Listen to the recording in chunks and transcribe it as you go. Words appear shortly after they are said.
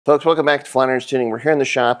Folks, welcome back to Flatirons Tuning. We're here in the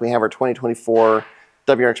shop. We have our 2024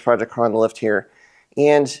 WRX project car on the lift here.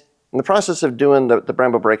 And in the process of doing the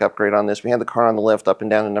Brembo brake upgrade on this, we had the car on the lift up and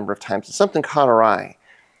down a number of times, and something caught our eye.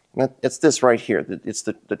 And it's this right here. It's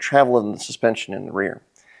the travel of the suspension in the rear.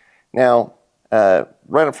 Now,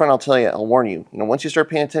 right up front, I'll warn you, once you start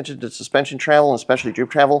paying attention to suspension travel, and especially droop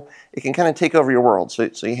travel, it can kind of take over your world, so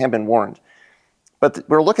you have been warned. But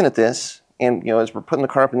we're looking at this, and as we're putting the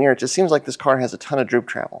car up in the air, it just seems like this car has a ton of droop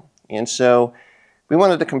travel. And so we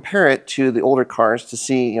wanted to compare it to the older cars to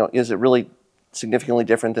see, is it really significantly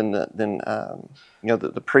different than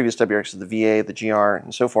the previous WRXs, the VA, the GR,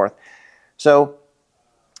 and so forth. So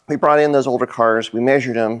we brought in those older cars, we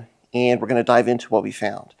measured them, and we're going to dive into what we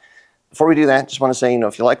found. Before we do that, just want to say,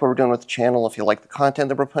 if you like what we're doing with the channel, if you like the content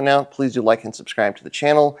that we're putting out, please do like and subscribe to the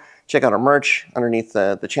channel. Check out our merch underneath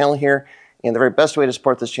the channel here. And the very best way to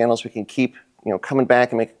support this channel so we can keep coming back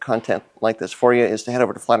and making content like this for you is to head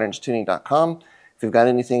over to flatirons.tuning.com. If you've got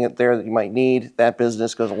anything up there that you might need, that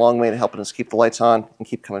business goes a long way to helping us keep the lights on and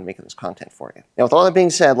keep coming making this content for you. Now, with all that being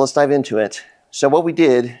said, let's dive into it. So what we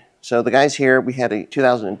did, the guys here, we had a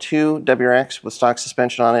 2002 WRX with stock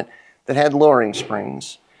suspension on it that had lowering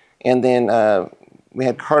springs. And then we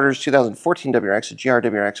had Carter's 2014 WRX, a GR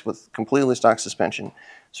WRX with completely stock suspension.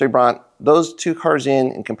 So we brought those two cars in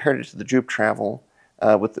and compared it to the droop travel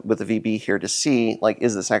with the VB here to see,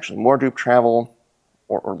 is this actually more droop travel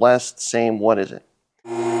or less, the same, what is it?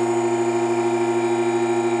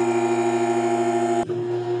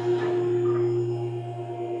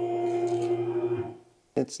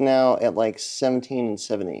 It's now at 17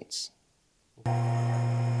 7/8.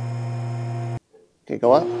 Okay,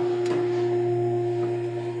 go up.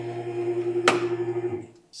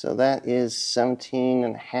 So that is 17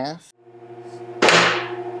 1/2.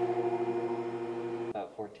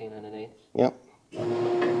 About 14 1/8. Yep.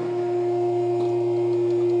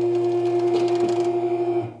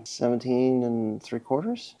 17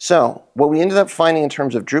 3/4. So what we ended up finding in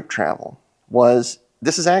terms of droop travel was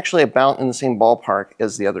this is actually about in the same ballpark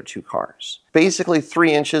as the other two cars. Basically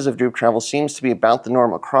 3 inches of droop travel seems to be about the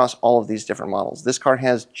norm across all of these different models. This car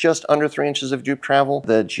has just under 3 inches of droop travel.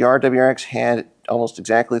 The GR WRX had almost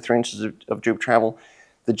exactly 3 inches of droop travel.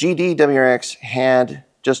 The GD WRX had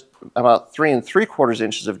just about 3 3/4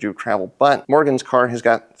 inches of droop travel, but Morgan's car has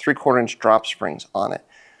got 3/4 inch drop springs on it.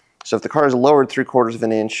 So if the car is lowered 3/4 of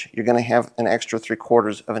an inch, you're going to have an extra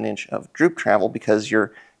 3/4 of an inch of droop travel because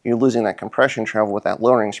you're losing that compression travel with that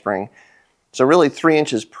lowering spring. So really 3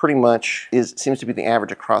 inches pretty much seems to be the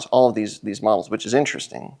average across all of these models, which is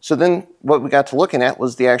interesting. So then what we got to looking at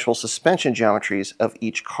was the actual suspension geometries of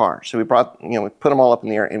each car. So we brought, we put them all up in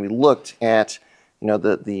the air and we looked at,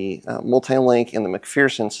 the multi-link and the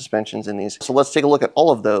McPherson suspensions in these. So let's take a look at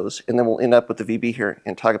all of those and then we'll end up with the VB here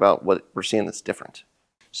and talk about what we're seeing that's different.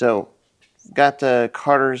 So we've got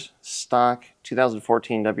Carter's stock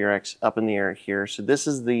 2014 WRX up in the air here. So this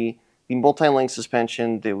is the multi-link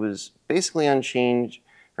suspension that was basically unchanged,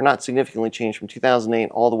 or not significantly changed, from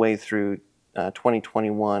 2008 all the way through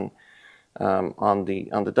 2021 on the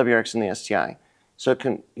WRX and the STI. So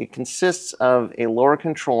it consists of a lower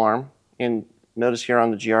control arm, and notice here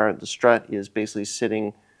on the GR, the strut is basically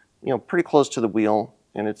sitting, pretty close to the wheel,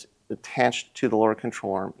 and it's attached to the lower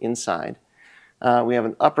control arm inside. We have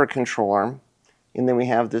an upper control arm, and then we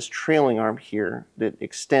have this trailing arm here that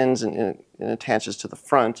extends and attaches to the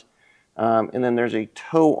front. And then there's a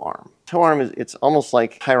tow arm. Tow arm it's almost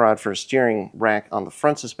like a tie rod for a steering rack on the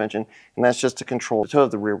front suspension, and that's just to control the toe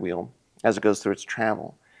of the rear wheel as it goes through its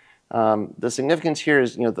travel. The significance here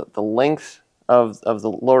is the length of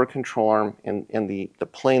the lower control arm and the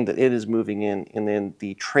plane that it is moving in, and then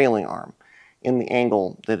the trailing arm in the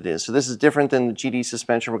angle that it is. So this is different than the GD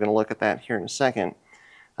suspension. We're going to look at that here in a second.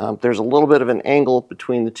 There's a little bit of an angle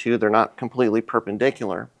between the two. They're not completely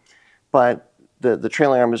perpendicular, but the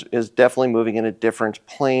trailing arm is definitely moving in a different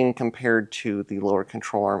plane compared to the lower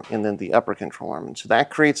control arm and then the upper control arm. And so that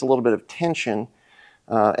creates a little bit of tension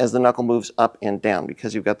as the knuckle moves up and down,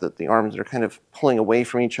 because you've got the arms that are kind of pulling away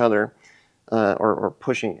from each other or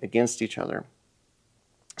pushing against each other.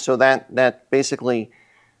 So that basically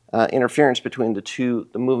interference between the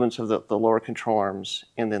movements of the lower control arms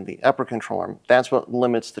and then the upper control arm, that's what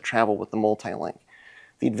limits the travel with the multi-link.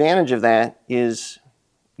 The advantage of that is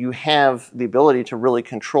you have the ability to really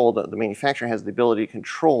control, the manufacturer has the ability to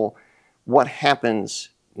control what happens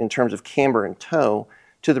in terms of camber and tow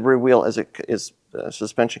to the rear wheel as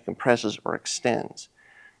suspension compresses or extends.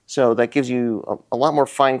 So that gives you a lot more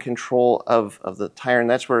fine control of the tire, and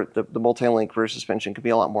that's where the multi-link rear suspension can be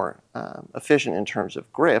a lot more efficient in terms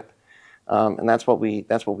of grip, And that's what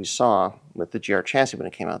we saw with the GR chassis when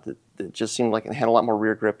it came out. It just seemed like it had a lot more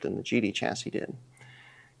rear grip than the GD chassis did.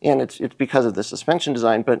 And it's because of the suspension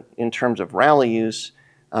design, but in terms of rally use,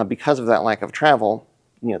 because of that lack of travel,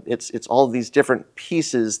 it's all of these different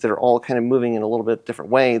pieces that are all kind of moving in a little bit different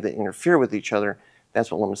way that interfere with each other. That's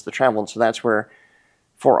what limits the travel. And so that's where,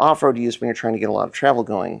 for off-road use, when you're trying to get a lot of travel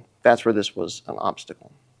going, that's where this was an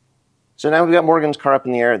obstacle. So now we've got Morgan's car up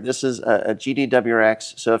in the air. This is a GD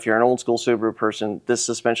WRX. So if you're an old school Subaru person, this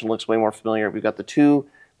suspension looks way more familiar. We've got the two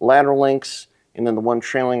lateral links and then the one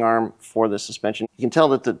trailing arm for the suspension. You can tell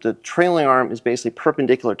that the trailing arm is basically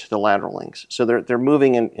perpendicular to the lateral links. So they're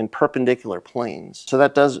moving in perpendicular planes. So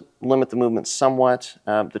that does limit the movement somewhat.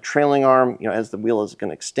 The trailing arm, as the wheel is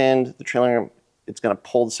going to extend, the trailing arm, it's going to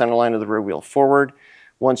pull the center line of the rear wheel forward.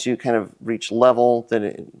 Once you kind of reach level,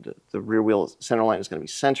 then the rear wheel center line is going to be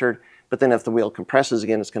centered. But then if the wheel compresses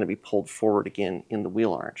again, it's going to be pulled forward again in the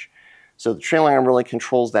wheel arch. So the trailing arm really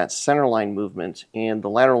controls that center line movement, and the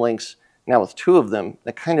lateral links, now with two of them,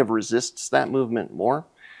 that kind of resists that movement more.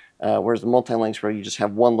 Whereas the multi-links, where you just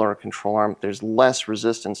have one lower control arm, there's less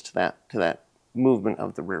resistance to that movement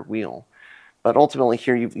of the rear wheel. But ultimately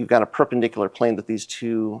here you've got a perpendicular plane that these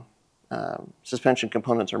two suspension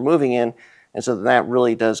components are moving in, and so that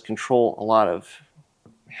really does control a lot of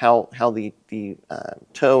how the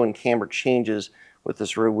toe and camber changes with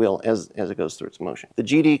this rear wheel as it goes through its motion. The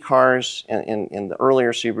GD cars and the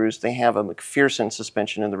earlier Subarus, they have a McPherson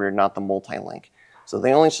suspension in the rear, not the multi-link. So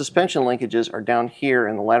the only suspension linkages are down here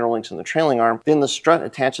in the lateral links and the trailing arm. Then the strut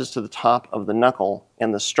attaches to the top of the knuckle,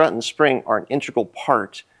 and the strut and spring are an integral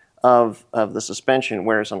part of the suspension,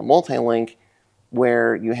 whereas on a multi-link,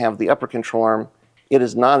 where you have the upper control arm, it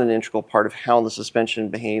is not an integral part of how the suspension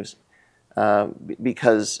behaves,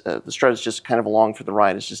 because the strut is just kind of along for the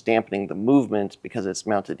ride. It's just dampening the movement because it's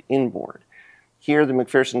mounted inboard. Here, the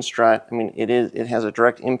McPherson strut, it has a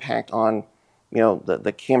direct impact on,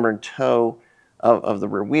 the cambered toe of the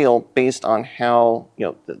rear wheel based on how,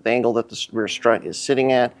 the angle that the rear strut is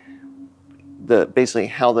sitting at, basically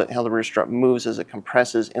how the rear strut moves as it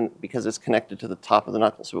compresses, and because it's connected to the top of the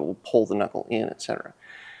knuckle, so it will pull the knuckle in, etc.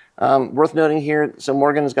 Worth noting here, so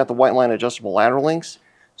Morgan has got the white line adjustable lateral links.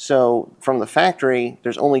 So from the factory,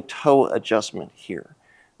 there's only toe adjustment here.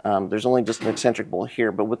 There's only just an eccentric bolt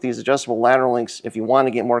here. But with these adjustable lateral links, if you want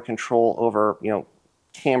to get more control over,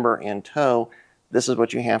 camber and toe, this is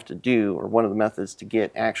what you have to do, or one of the methods to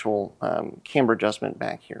get actual camber adjustment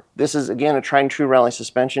back here. This is, again, a tried and true rally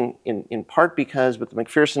suspension, in part because with the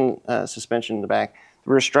McPherson suspension in the back,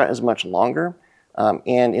 the rear strut is much longer.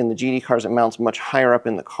 And in the GD cars, it mounts much higher up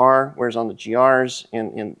in the car, whereas on the GRs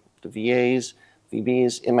and in the VAs,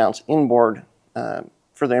 VBs, it mounts inboard,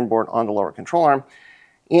 further inboard on the lower control arm,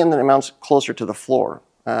 and then it mounts closer to the floor,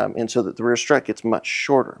 and so that the rear strut gets much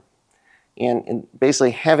shorter. And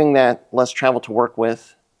basically having that less travel to work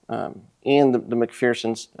with, and the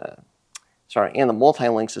McPherson's, and the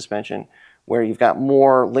multi-link suspension, where you've got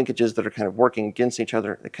more linkages that are kind of working against each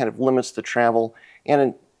other, it kind of limits the travel.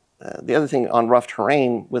 And the other thing on rough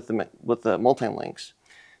terrain with the multi-links,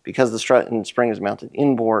 because the strut and spring is mounted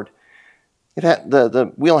inboard,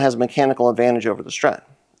 the wheel has a mechanical advantage over the strut.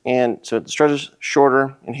 And so the strut is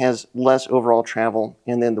shorter and has less overall travel,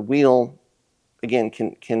 and then the wheel, again,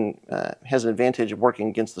 has an advantage of working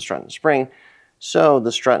against the strut and the spring. So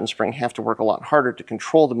the strut and spring have to work a lot harder to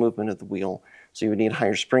control the movement of the wheel. So you would need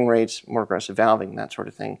higher spring rates, more aggressive valving, that sort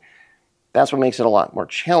of thing. That's what makes it a lot more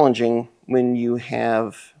challenging when you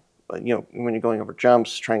have, when you're going over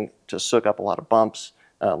jumps, trying to soak up a lot of bumps,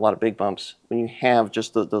 a lot of big bumps, when you have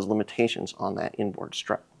just those limitations on that inboard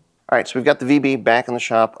strut. All right, so we've got the VB back in the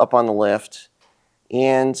shop, up on the lift,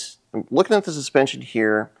 and I'm looking at the suspension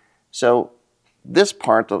here. So this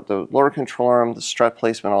part, the lower control arm, the strut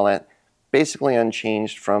placement, all that, basically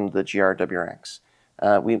unchanged from the GR WRX.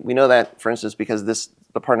 We know that, for instance, because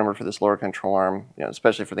the part number for this lower control arm,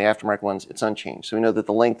 especially for the aftermarket ones, it's unchanged. So we know that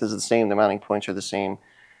the length is the same, the mounting points are the same.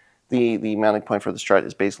 The mounting point for the strut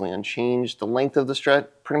is basically unchanged. The length of the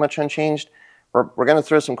strut, pretty much unchanged. We're going to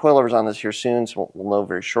throw some coilovers on this here soon, so we'll know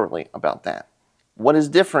very shortly about that. What is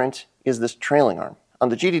different is this trailing arm. On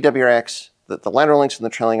the GD WRX, the lateral links in the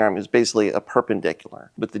trailing arm is basically a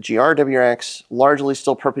perpendicular. With the GR WRX, largely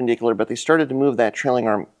still perpendicular, but they started to move that trailing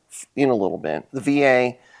arm in a little bit. The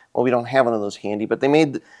VA, well, we don't have one of those handy, but they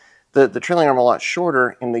made the trailing arm a lot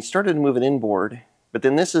shorter, and they started to move it inboard. But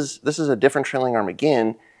then this is a different trailing arm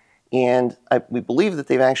again, and we believe that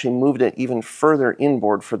they've actually moved it even further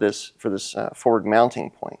inboard for this forward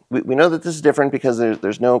mounting point. We know that this is different because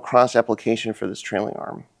there's no cross application for this trailing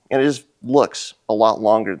arm, and it just looks a lot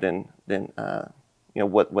longer than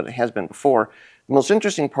what it has been before. The most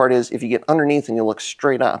interesting part is if you get underneath and you look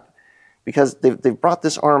straight up, because they've brought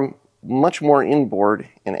this arm much more inboard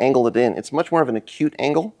and angled it in. It's much more of an acute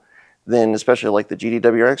angle than especially like the GD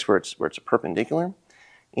WRX where it's a perpendicular.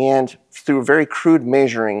 And through very crude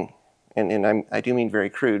measuring, and I do mean very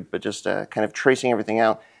crude, but just kind of tracing everything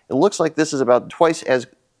out, it looks like this is about twice as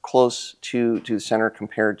close to the center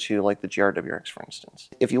compared to like the GR WRX, for instance.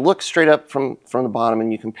 If you look straight up from the bottom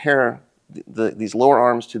and you compare these lower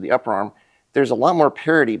arms to the upper arm, there's a lot more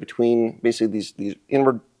parity between basically these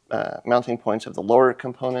inward mounting points of the lower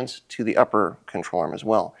components to the upper control arm as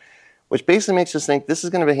well, which basically makes us think this is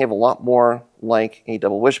going to behave a lot more like a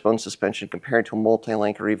double wishbone suspension compared to a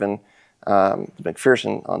multi-link or even the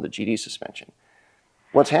McPherson on the GD suspension.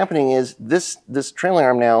 What's happening is this trailing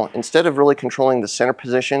arm now, instead of really controlling the center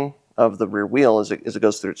position of the rear wheel as it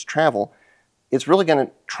goes through its travel, it's really going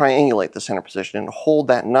to triangulate the center position and hold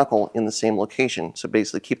that knuckle in the same location. So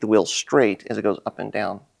basically keep the wheel straight as it goes up and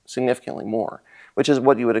down significantly more, which is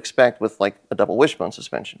what you would expect with like a double wishbone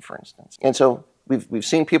suspension, for instance. And so we've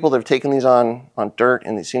seen people that have taken these on dirt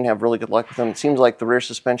and they seem to have really good luck with them. It seems like the rear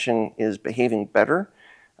suspension is behaving better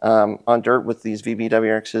on dirt with these VB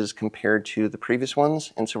WRXs compared to the previous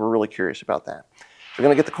ones, and so we're really curious about that. We're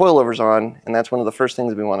going to get the coilovers on, and that's one of the first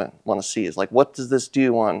things we want to see is like, what does this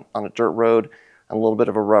do on a dirt road, on a little bit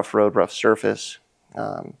of a rough road, rough surface?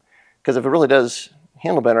 Because if it really does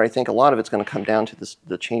handle better, I think a lot of it's going to come down to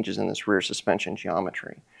the changes in this rear suspension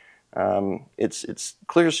geometry. It's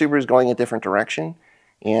clear Subaru is going a different direction,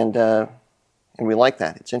 and we like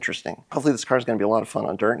that. It's interesting. Hopefully this car is going to be a lot of fun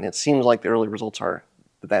on dirt, and it seems like the early results are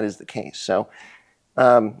that is the case. So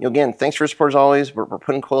again, thanks for your support as always. We're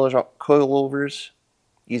putting coilovers,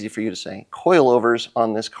 easy for you to say, coilovers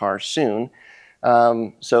on this car soon.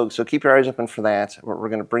 So keep your eyes open for that. We're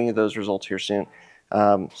going to bring you those results here soon.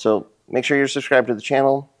 So make sure you're subscribed to the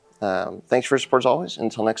channel. Thanks for your support as always.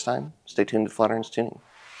 Until next time, stay tuned to Flatirons Tuning.